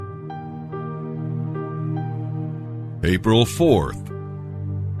April 4th.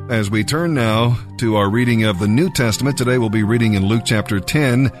 As we turn now to our reading of the New Testament, today we'll be reading in Luke chapter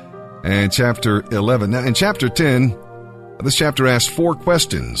 10 and chapter 11. Now, in chapter 10, this chapter asks 4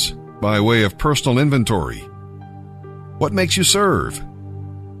 questions by way of personal inventory. What makes you serve?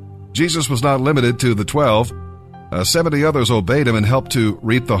 Jesus was not limited to the 12. 70 others obeyed him and helped to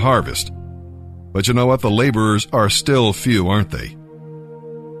reap the harvest. But you know what? The laborers are still few, aren't they?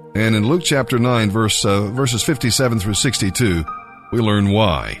 And in Luke chapter 9, verses 57 through 62, we learn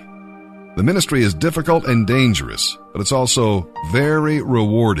why. The ministry is difficult and dangerous, but it's also very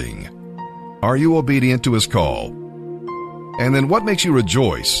rewarding. Are you obedient to his call? And then what makes you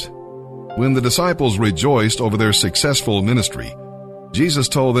rejoice? When the disciples rejoiced over their successful ministry, Jesus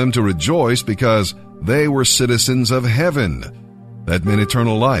told them to rejoice because they were citizens of heaven. That meant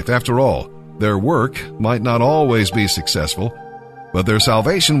eternal life. After all, their work might not always be successful, but their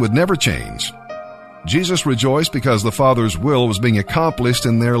salvation would never change. Jesus rejoiced because the Father's will was being accomplished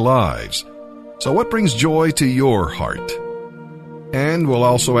in their lives. So what brings joy to your heart? And we'll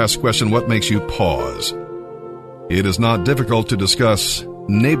also ask the question, what makes you pause? It is not difficult to discuss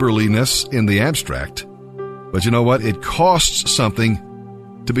neighborliness in the abstract, but you know what? It costs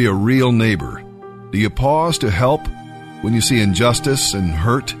something to be a real neighbor. Do you pause to help when you see injustice and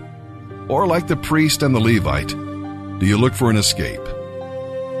hurt? Or like the priest and the Levite, do you look for an escape?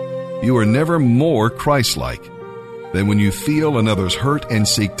 You are never more Christ-like than when you feel another's hurt and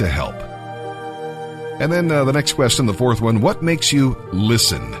seek to help. And then the next question, the 4th one, what makes you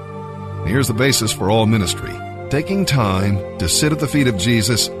listen? Here's the basis for all ministry. Taking time to sit at the feet of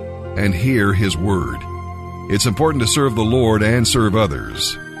Jesus and hear his word. It's important to serve the Lord and serve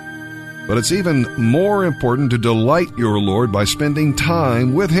others. But it's even more important to delight your Lord by spending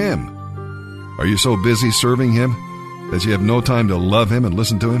time with him. Are you so busy serving him that you have no time to love him and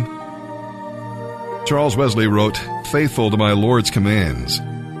listen to him? Charles Wesley wrote, "Faithful to my Lord's commands,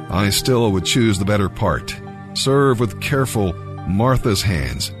 I still would choose the better part. Serve with careful Martha's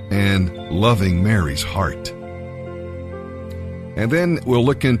hands and loving Mary's heart." And then we'll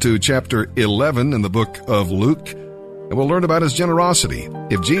look into chapter 11 in the book of Luke, and we'll learn about his generosity.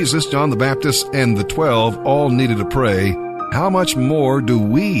 If Jesus, John the Baptist, and the 12 all needed to pray, how much more do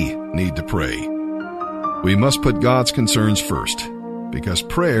we need to pray? We must put God's concerns first, because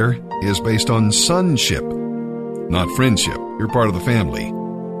prayer is based on sonship, not friendship. You're part of the family.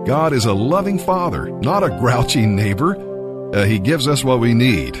 God is a loving Father, not a grouchy neighbor. He gives us what we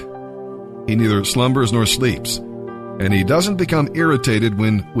need. He neither slumbers nor sleeps, and he doesn't become irritated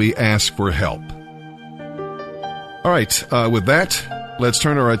when we ask for help. All right, with that, let's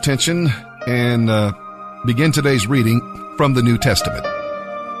turn our attention and begin today's reading from the New Testament.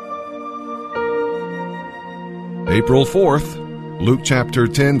 April 4th, Luke chapter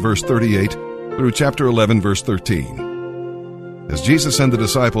 10, verse 38 through chapter 11, verse 13. As Jesus and the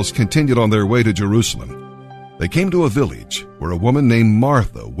disciples continued on their way to Jerusalem, they came to a village where a woman named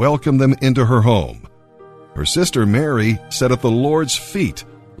Martha welcomed them into her home. Her sister Mary sat at the Lord's feet,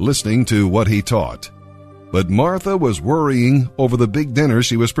 listening to what he taught. But Martha was worrying over the big dinner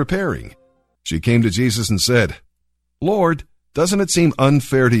she was preparing. She came to Jesus and said, "Lord, doesn't it seem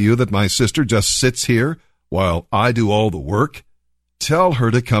unfair to you that my sister just sits here while I do all the work? Tell her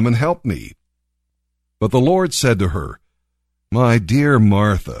to come and help me." But the Lord said to her, "My dear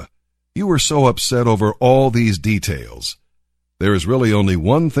Martha, you were so upset over all these details. There is really only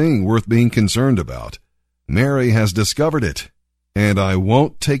one thing worth being concerned about. Mary has discovered it, and I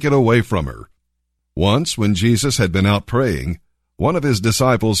won't take it away from her." Once, when Jesus had been out praying, one of his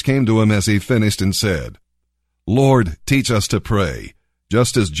disciples came to him as he finished and said, "Lord, teach us to pray,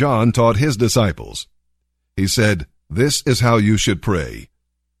 just as John taught his disciples." He said, "This is how you should pray.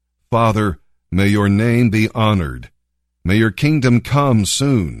 Father, may your name be honored. May your kingdom come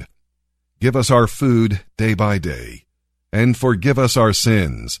soon. Give us our food day by day, and forgive us our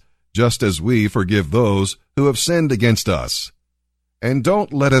sins, just as we forgive those who have sinned against us. And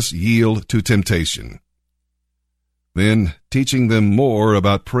don't let us yield to temptation." Then, teaching them more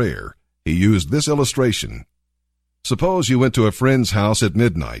about prayer, he used this illustration. Suppose you went to a friend's house at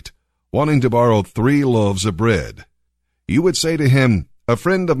midnight, wanting to borrow 3 loaves of bread. You would say to him, "A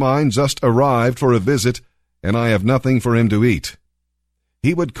friend of mine just arrived for a visit, and I have nothing for him to eat."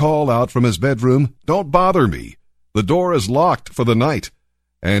 He would call out from his bedroom, "Don't bother me. The door is locked for the night,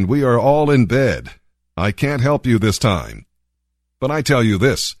 and we are all in bed. I can't help you this time." But I tell you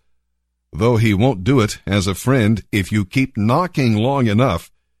this, though he won't do it as a friend, if you keep knocking long enough,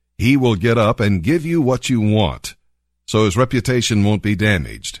 he will get up and give you what you want, so his reputation won't be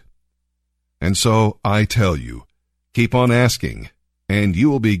damaged. And so I tell you, keep on asking, and you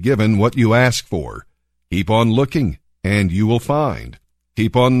will be given what you ask for. Keep on looking, and you will find.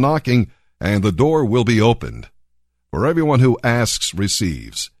 Keep on knocking, and the door will be opened. For everyone who asks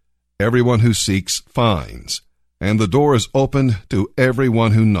receives. Everyone who seeks finds. And the door is opened to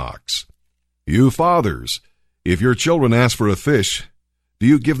everyone who knocks. You fathers, if your children ask for a fish, do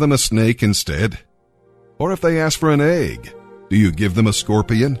you give them a snake instead? Or if they ask for an egg, do you give them a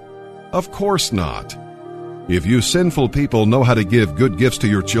scorpion? Of course not. If you sinful people know how to give good gifts to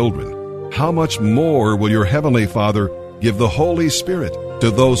your children, how much more will your heavenly Father give the Holy Spirit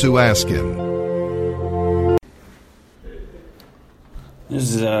to those who ask Him?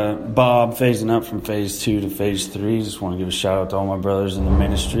 This is Bob phasing up from phase 2 to phase 3. Just want to give a shout out to all my brothers in the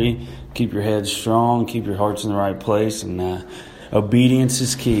ministry. Keep your heads strong, keep your hearts in the right place, and obedience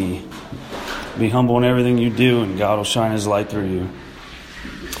is key. Be humble in everything you do, and God will shine His light through you.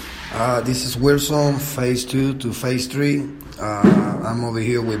 This is Wilson, phase 2 to phase 3. I'm over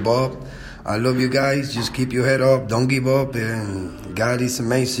here with Bob. I love you guys. Just keep your head up. Don't give up. And God is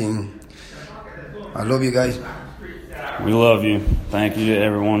amazing. I love you guys. We love you. Thank you to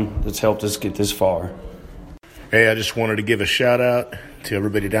everyone that's helped us get this far. Hey, I just wanted to give a shout out to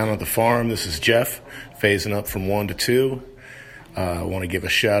everybody down at the farm. This is Jeff, phasing up from 1 to 2. I want to give a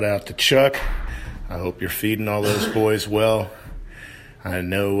shout out to Chuck. I hope you're feeding all those boys well. I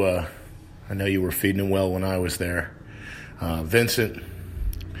know you were feeding them well when I was there. Vincent,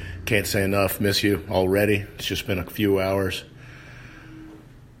 can't say enough. Miss you already. It's just been a few hours.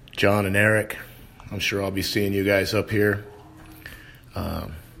 John and Eric, I'm sure I'll be seeing you guys up here.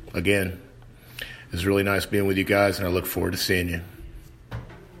 Again, it's really nice being with you guys, and I look forward to seeing you.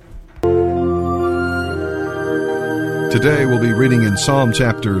 Today we'll be reading in Psalm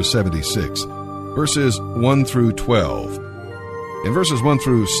chapter 76, verses 1 through 12. In verses 1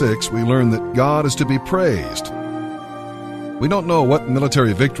 through 6, we learn that God is to be praised. We don't know what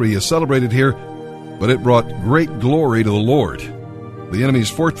military victory is celebrated here, but it brought great glory to the Lord. The enemy's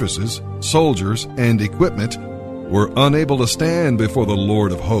fortresses, soldiers, and equipment were unable to stand before the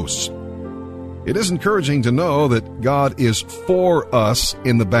Lord of hosts. It is encouraging to know that God is for us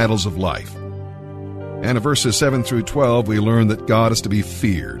in the battles of life. And in verses 7 through 12, we learn that God is to be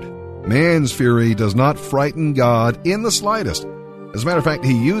feared. Man's fury does not frighten God in the slightest. As a matter of fact,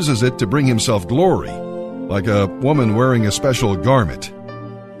 He uses it to bring Himself glory, like a woman wearing a special garment.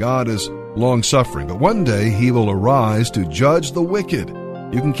 God is long-suffering, but one day He will arise to judge the wicked.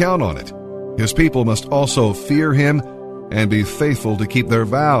 You can count on it. His people must also fear Him and be faithful to keep their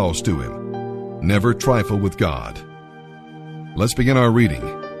vows to Him. Never trifle with God. Let's begin our reading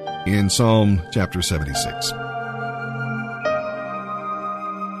in Psalm chapter 76.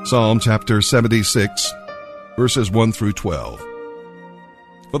 Psalm chapter 76, verses 1 through 12.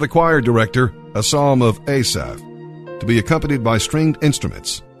 For the choir director, a psalm of Asaph, to be accompanied by stringed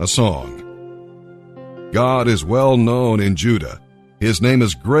instruments, a song. God is well known in Judah. His name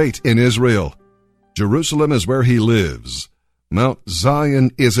is great in Israel. Jerusalem is where He lives. Mount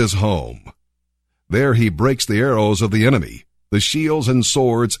Zion is His home. There He breaks the arrows of the enemy, the shields and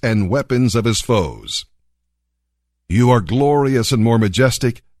swords and weapons of His foes. You are glorious and more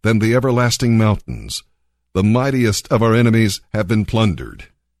majestic than the everlasting mountains. The mightiest of our enemies have been plundered.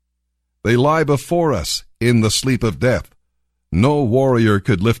 They lie before us in the sleep of death. No warrior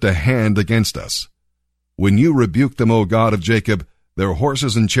could lift a hand against us. When you rebuked them, O God of Jacob, their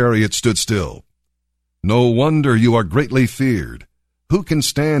horses and chariots stood still. No wonder you are greatly feared. Who can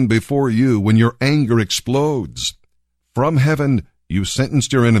stand before you when your anger explodes? From heaven you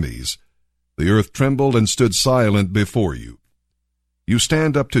sentenced your enemies. The earth trembled and stood silent before you. You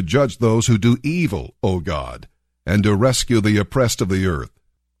stand up to judge those who do evil, O God, and to rescue the oppressed of the earth.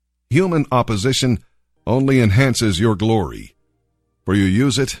 Human opposition only enhances your glory, for you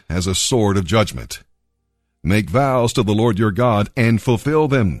use it as a sword of judgment. Make vows to the Lord your God and fulfill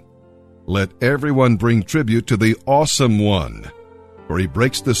them. Let everyone bring tribute to the Awesome One, for He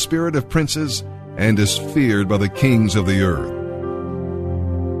breaks the spirit of princes and is feared by the kings of the earth.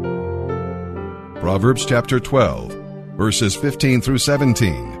 Proverbs chapter 12, verses 15 through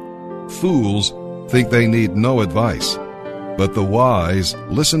 17. Fools think they need no advice, but the wise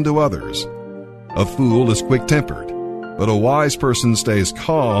listen to others. A fool is quick-tempered, but a wise person stays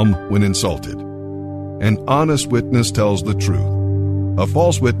calm when insulted. An honest witness tells the truth. A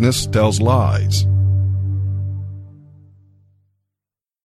false witness tells lies.